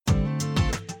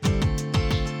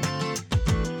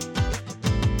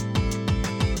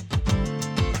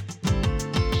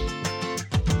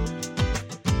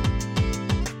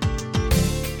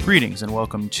Greetings and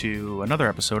welcome to another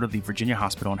episode of the Virginia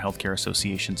Hospital and Healthcare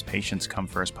Association's Patients Come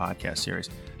First podcast series.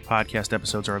 Podcast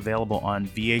episodes are available on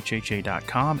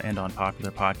VHHA.com and on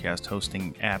popular podcast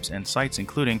hosting apps and sites,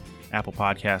 including Apple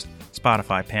Podcast,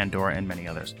 Spotify, Pandora, and many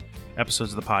others.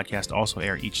 Episodes of the podcast also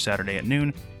air each Saturday at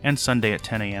noon and Sunday at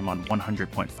 10 a.m. on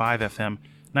 100.5 FM,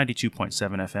 92.7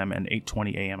 FM, and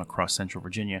 8:20 a.m. across Central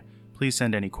Virginia. Please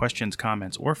send any questions,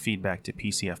 comments, or feedback to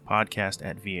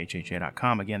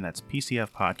pcfpodcast@vhha.com. Again, that's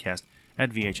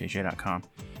pcfpodcast@vhha.com.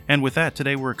 And with that,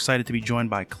 today we're excited to be joined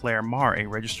by Claire Marr, a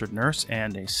registered nurse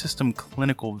and a System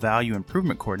Clinical Value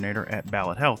Improvement Coordinator at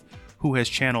Ballad Health, who has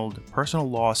channeled personal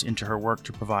loss into her work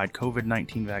to provide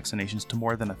COVID-19 vaccinations to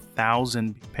more than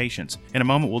 1,000 patients. In a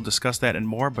moment, we'll discuss that and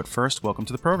more, but first, welcome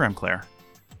to the program, Claire.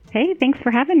 Hey, thanks for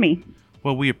having me.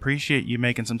 Well, we appreciate you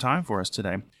making some time for us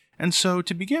today. And so,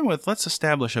 to begin with, let's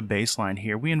establish a baseline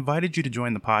here. We invited you to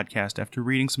join the podcast after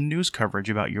reading some news coverage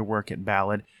about your work at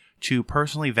Ballad to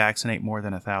personally vaccinate more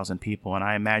than 1,000 people, and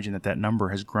I imagine that number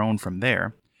has grown from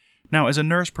there. Now, as a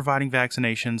nurse, providing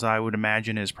vaccinations, I would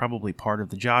imagine, is probably part of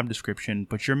the job description,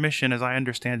 but your mission, as I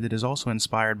understand it, is also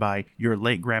inspired by your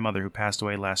late grandmother who passed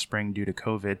away last spring due to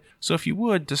COVID. So if you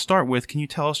would, to start with, can you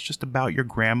tell us just about your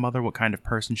grandmother, what kind of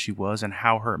person she was, and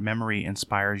how her memory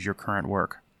inspires your current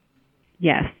work?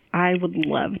 Yes, I would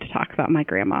love to talk about my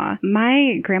grandma.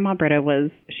 My grandma Britta was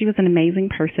an amazing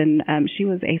person. She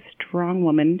was a strong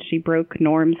woman. She broke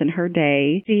norms in her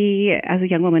day. She, as a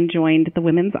young woman, joined the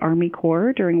Women's Army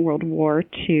Corps during World War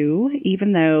II,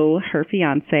 even though her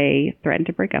fiance threatened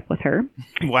to break up with her.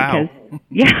 Wow.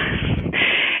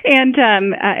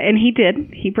 And he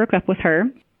did. He broke up with her.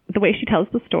 The way she tells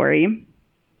the story,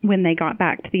 when they got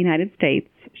back to the United States,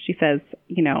 she says,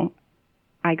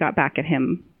 I got back at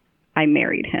him. I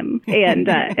married him. And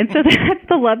so that's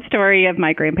the love story of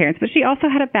my grandparents. But she also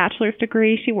had a bachelor's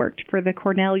degree. She worked for the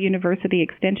Cornell University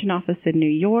Extension Office in New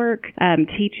York,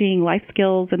 teaching life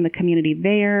skills in the community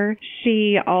there.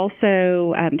 She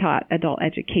also taught adult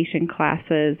education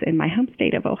classes in my home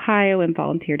state of Ohio and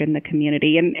volunteered in the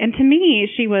community. And to me,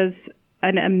 she was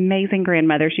an amazing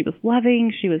grandmother. She was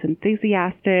loving. She was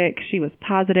enthusiastic. She was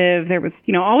positive. There was,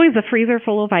 always a freezer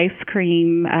full of ice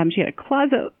cream. She had a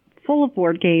closet full of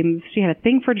board games. She had a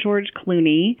thing for George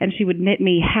Clooney, and she would knit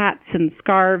me hats and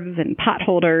scarves and pot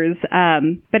holders.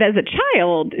 But as a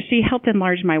child, she helped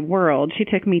enlarge my world. She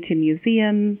took me to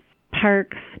museums,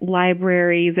 parks,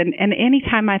 libraries, and any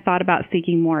time I thought about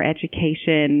seeking more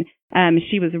education,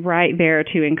 she was right there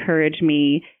to encourage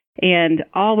me and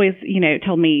always,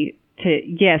 told me to,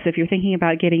 yes, if you're thinking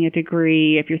about getting a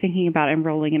degree, if you're thinking about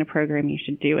enrolling in a program, you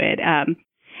should do it.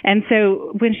 And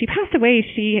so when she passed away,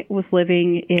 she was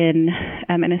living in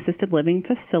an assisted living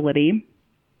facility.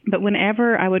 But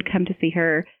whenever I would come to see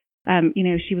her,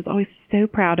 she was always so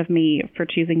proud of me for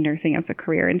choosing nursing as a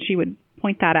career. And she would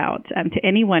point that out to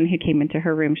anyone who came into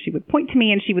her room. She would point to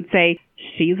me and she would say,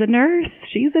 she's a nurse.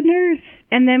 She's a nurse.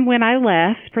 And then when I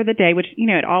left for the day, which,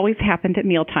 it always happened at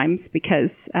mealtimes because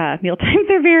mealtimes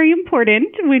are very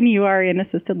important when you are in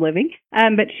assisted living.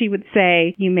 But she would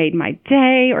say, you made my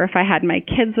day. Or if I had my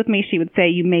kids with me, she would say,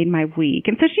 you made my week.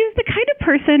 And so she was the kind of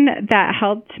person that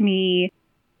helped me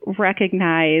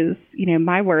recognize,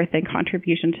 my worth and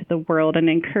contribution to the world and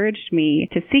encouraged me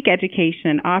to seek education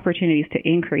and opportunities to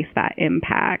increase that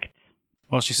impact.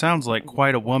 Well, she sounds like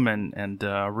quite a woman and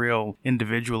a real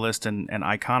individualist and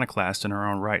iconoclast in her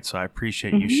own right, so I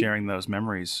appreciate you sharing those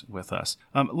memories with us.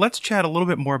 Let's chat a little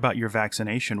bit more about your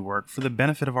vaccination work. For the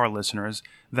benefit of our listeners,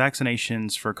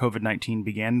 vaccinations for COVID-19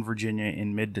 began in Virginia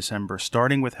in mid-December,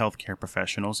 starting with healthcare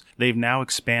professionals. They've now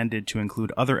expanded to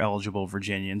include other eligible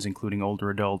Virginians, including older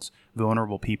adults,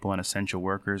 vulnerable people, and essential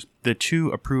workers. The two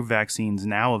approved vaccines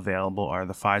now available are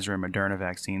the Pfizer and Moderna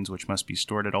vaccines, which must be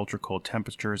stored at ultra-cold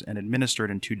temperatures and administered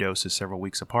in 2 doses several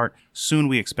weeks apart. Soon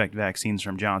we expect vaccines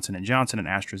from Johnson & Johnson and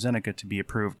AstraZeneca to be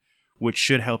approved, which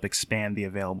should help expand the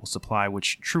available supply,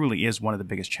 which truly is one of the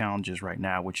biggest challenges right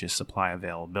now, which is supply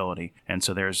availability. And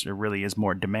so there really is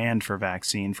more demand for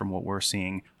vaccine from what we're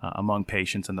seeing among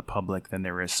patients and the public than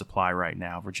there is supply right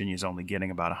now. Virginia is only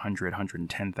getting about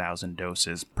 110,000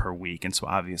 doses per week. And so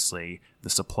obviously the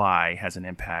supply has an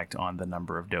impact on the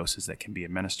number of doses that can be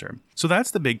administered. So that's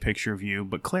the big picture view.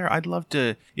 But Claire, I'd love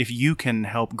to, if you can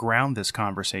help ground this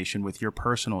conversation with your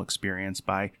personal experience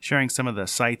by sharing some of the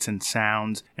sights and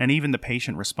sounds and even the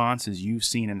patient responses you've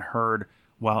seen and heard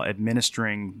while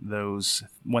administering those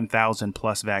 1,000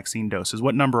 plus vaccine doses.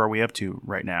 What number are we up to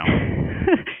right now?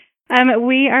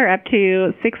 We are up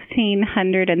to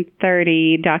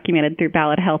 1,630 documented through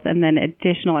Ballad Health, and then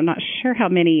additional, I'm not sure how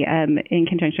many in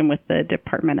conjunction with the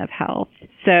Department of Health.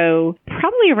 So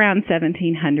probably around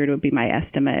 1,700 would be my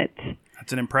estimate.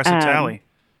 It's an impressive tally.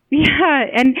 Yeah.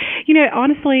 And,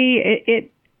 honestly,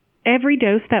 it every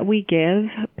dose that we give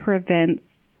prevents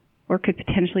or could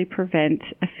potentially prevent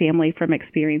a family from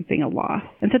experiencing a loss.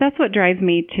 And so that's what drives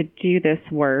me to do this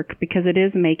work, because it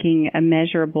is making a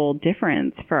measurable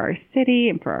difference for our city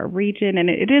and for our region. And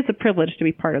it is a privilege to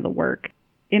be part of the work.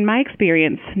 In my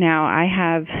experience now, I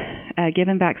have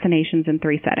given vaccinations in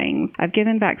 3 settings. I've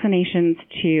given vaccinations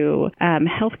to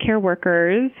healthcare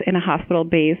workers in a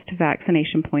hospital-based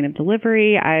vaccination point of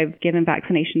delivery. I've given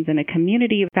vaccinations in a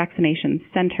community vaccination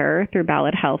center through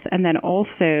Ballad Health, and then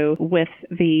also with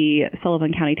the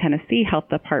Sullivan County, Tennessee Health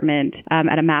Department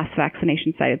at a mass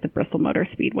vaccination site at the Bristol Motor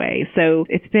Speedway. So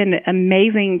it's been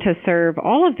amazing to serve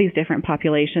all of these different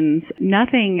populations.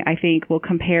 Nothing, I think, will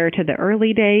compare to the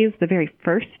early days, the very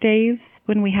first days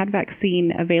when we had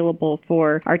vaccine available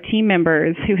for our team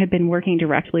members who had been working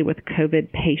directly with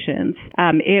COVID patients.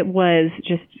 It was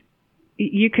just,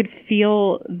 you could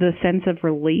feel the sense of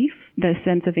relief, the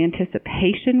sense of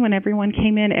anticipation when everyone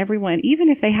came in. Everyone, even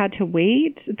if they had to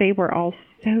wait, they were all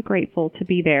so grateful to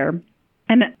be there.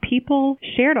 And people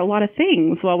shared a lot of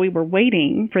things while we were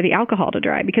waiting for the alcohol to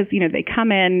dry, because, they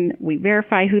come in, we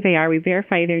verify who they are, we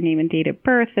verify their name and date of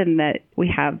birth, and that we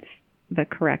have the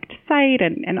correct site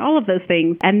and all of those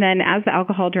things. And then as the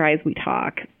alcohol dries, we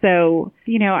talk. So,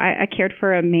 I cared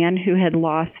for a man who had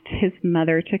lost his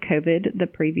mother to COVID the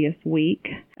previous week,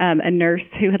 a nurse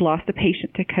who had lost a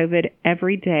patient to COVID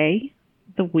every day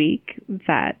the week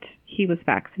that he was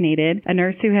vaccinated, a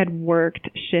nurse who had worked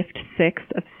shift 6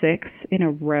 of 6 in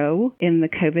a row in the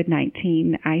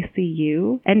COVID-19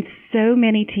 ICU. And so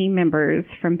many team members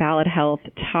from Ballad Health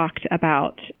talked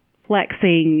about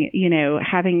flexing,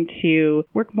 having to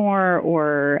work more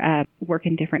or work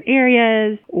in different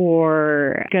areas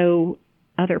or go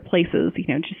other places,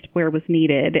 just where was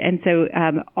needed. And so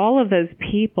all of those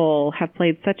people have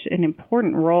played such an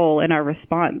important role in our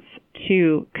response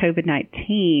to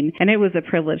COVID-19. And it was a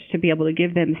privilege to be able to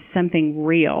give them something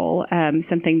real,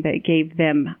 something that gave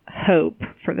them hope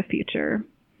for the future.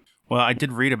 Well, I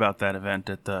did read about that event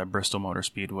at the Bristol Motor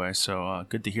Speedway, so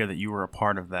good to hear that you were a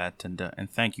part of that, and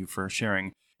thank you for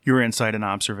sharing your insight and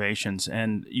observations.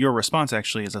 And your response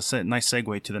actually is a nice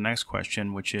segue to the next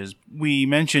question, which is, we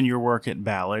mentioned your work at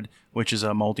Ballad, which is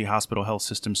a multi-hospital health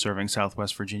system serving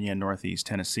Southwest Virginia and Northeast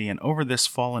Tennessee. And over this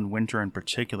fall and winter in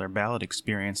particular, Ballad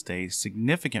experienced a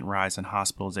significant rise in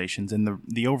hospitalizations, and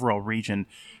the overall region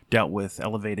dealt with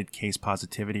elevated case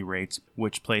positivity rates,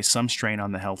 which placed some strain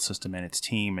on the health system and its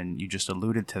team. And you just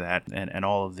alluded to that and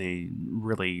all of the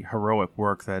really heroic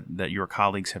work that your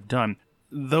colleagues have done.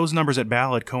 Those numbers at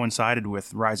Ballad coincided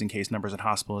with rising case numbers and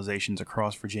hospitalizations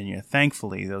across Virginia.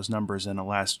 Thankfully, those numbers in the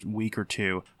last week or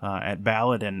two at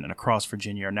Ballad and across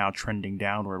Virginia are now trending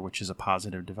downward, which is a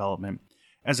positive development.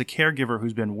 As a caregiver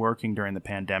who's been working during the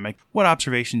pandemic, what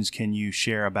observations can you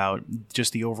share about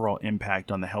just the overall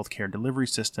impact on the healthcare delivery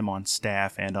system, on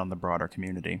staff, and on the broader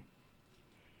community?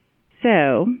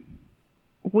 So,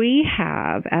 we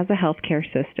have, as a healthcare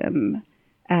system,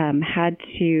 had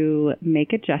to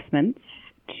make adjustments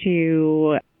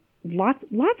to lots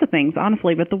of things,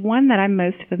 honestly, but the one that I'm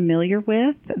most familiar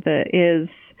with is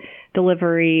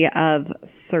delivery of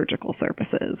surgical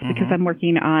services, because I'm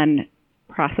working on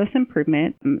process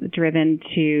improvement driven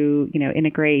to,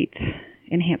 integrate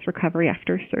enhanced recovery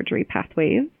after surgery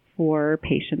pathways for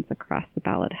patients across the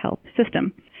Ballad Health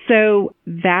system. So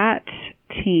that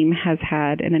team has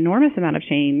had an enormous amount of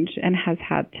change and has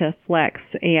had to flex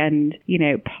and,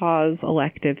 pause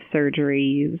elective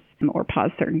surgeries or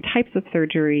pause certain types of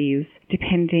surgeries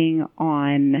depending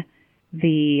on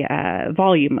the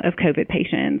volume of COVID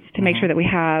patients to make sure that we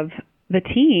have the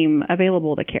team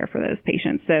available to care for those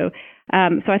patients. So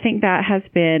I think that has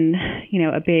been,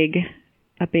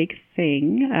 a big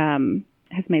thing.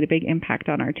 Has made a big impact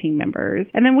on our team members.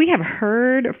 And then we have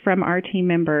heard from our team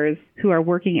members who are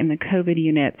working in the COVID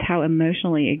units how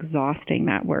emotionally exhausting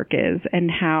that work is, and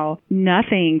how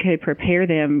nothing could prepare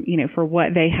them, for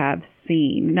what they have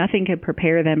seen. Nothing could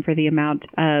prepare them for the amount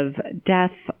of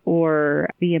death or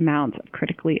the amount of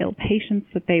critically ill patients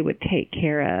that they would take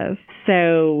care of.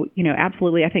 So,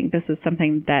 absolutely, I think this is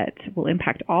something that will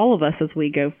impact all of us as we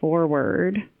go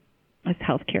forward as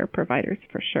healthcare providers,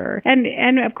 for sure.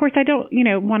 And of course, I don't,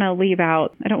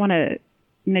 want to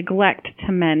neglect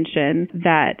to mention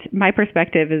that my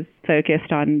perspective is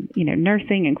focused on,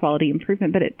 nursing and quality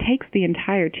improvement, but it takes the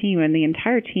entire team, and the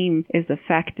entire team is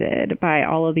affected by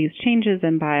all of these changes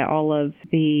and by all of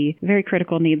the very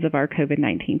critical needs of our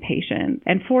COVID-19 patients.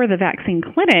 And for the vaccine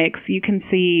clinics, you can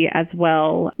see as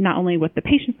well, not only with the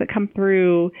patients that come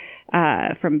through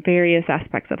from various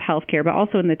aspects of healthcare, but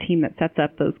also in the team that sets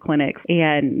up those clinics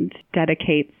and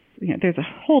dedicates, there's a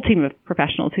whole team of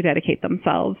professionals who dedicate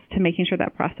themselves to making sure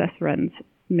that process runs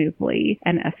smoothly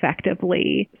and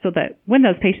effectively, so that when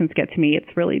those patients get to me,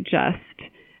 it's really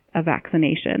just a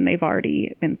vaccination. They've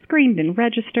already been screened and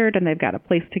registered, and they've got a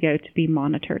place to go to be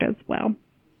monitored as well.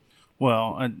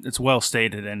 Well, it's well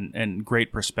stated and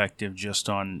great perspective just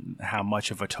on how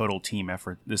much of a total team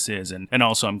effort this is. And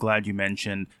also, I'm glad you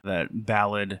mentioned that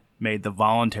Ballad made the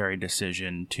voluntary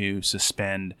decision to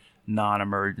suspend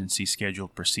non-emergency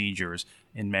scheduled procedures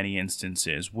in many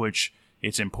instances, which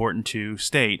it's important to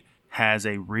state has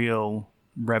a real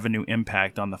revenue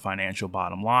impact on the financial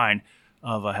bottom line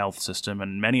of a health system.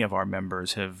 And many of our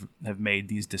members have made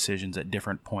these decisions at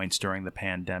different points during the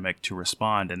pandemic to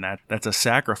respond. And that's a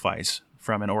sacrifice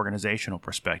from an organizational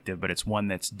perspective, but it's one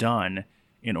that's done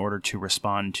in order to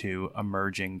respond to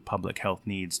emerging public health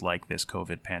needs like this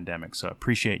COVID pandemic. So I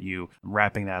appreciate you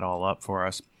wrapping that all up for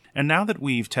us. And now that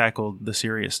we've tackled the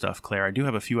serious stuff, Claire, I do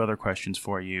have a few other questions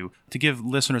for you to give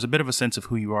listeners a bit of a sense of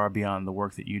who you are beyond the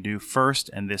work that you do. First,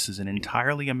 and this is an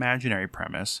entirely imaginary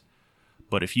premise,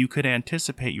 but if you could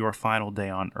anticipate your final day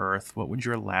on Earth, what would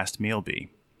your last meal be?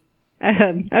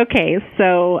 Okay,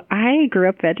 so I grew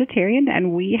up vegetarian,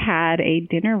 and we had a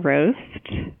dinner roast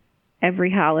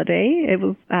every holiday. It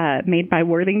was made by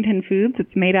Worthington Foods.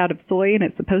 It's made out of soy, and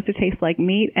it's supposed to taste like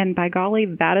meat. And by golly,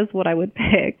 that is what I would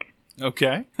pick.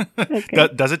 Okay. Okay.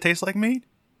 Does it taste like meat?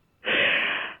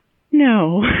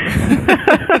 No.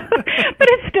 But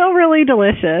it's still really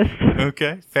delicious.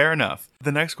 Okay, fair enough.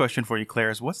 The next question for you,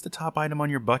 Claire, is what's the top item on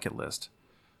your bucket list?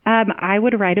 I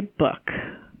would write a book.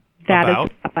 That About?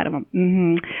 is the top item.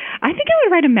 I think I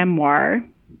would write a memoir.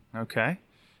 Okay.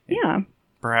 Yeah.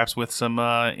 Perhaps with some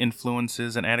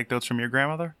influences and anecdotes from your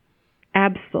grandmother?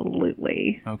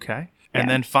 Absolutely. Okay. And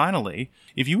Yeah. then finally,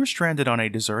 if you were stranded on a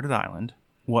deserted island,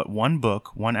 what one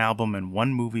book, one album, and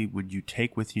one movie would you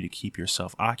take with you to keep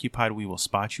yourself occupied? We will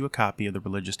spot you a copy of the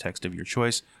religious text of your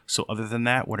choice. So other than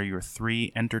that, what are your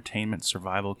 3 entertainment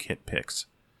survival kit picks?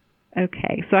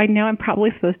 Okay, so I know I'm probably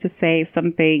supposed to say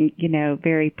something,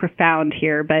 very profound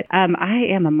here, but I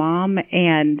am a mom,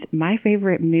 and my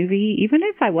favorite movie, even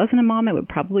if I wasn't a mom, it would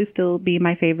probably still be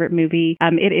my favorite movie.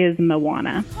 It is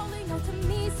Moana.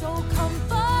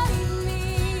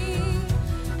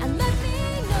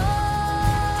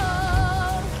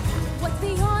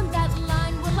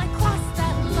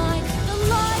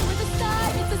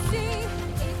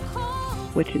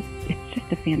 Which is it's just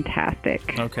a fantastic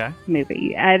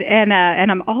movie, and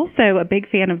I'm also a big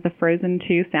fan of the Frozen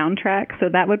 2 soundtrack, so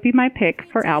that would be my pick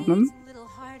for album.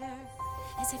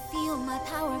 As I feel my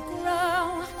power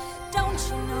grow, don't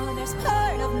you know there's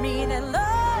part of me that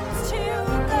loves to go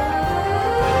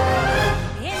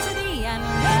into the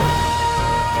unknown,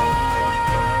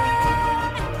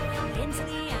 into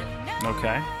the unknown.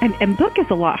 Okay. And book is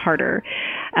a lot harder.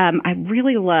 I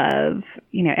really love,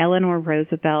 Eleanor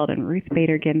Roosevelt and Ruth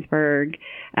Bader Ginsburg.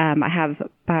 I have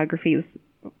biographies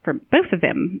from both of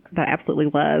them that I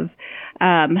absolutely love.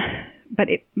 But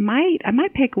I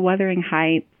might pick Wuthering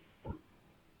Heights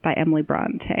by Emily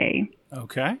Bronte.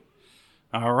 Okay.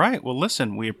 All right. Well,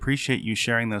 listen, we appreciate you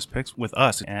sharing those picks with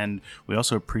us, and we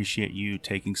also appreciate you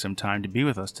taking some time to be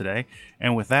with us today.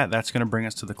 And with that, that's going to bring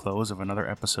us to the close of another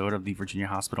episode of the Virginia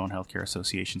Hospital and Healthcare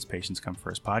Association's Patients Come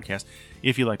First podcast.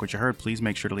 If you like what you heard, please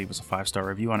make sure to leave us a 5-star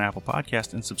review on Apple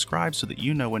Podcasts and subscribe so that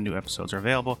you know when new episodes are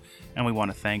available. And we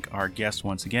want to thank our guest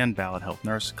once again, Ballad Health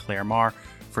Nurse Claire Marr,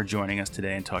 for joining us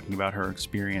today and talking about her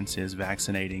experiences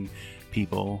vaccinating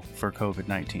people for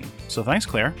COVID-19. So thanks,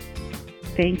 Claire.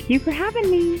 Thank you for having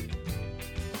me.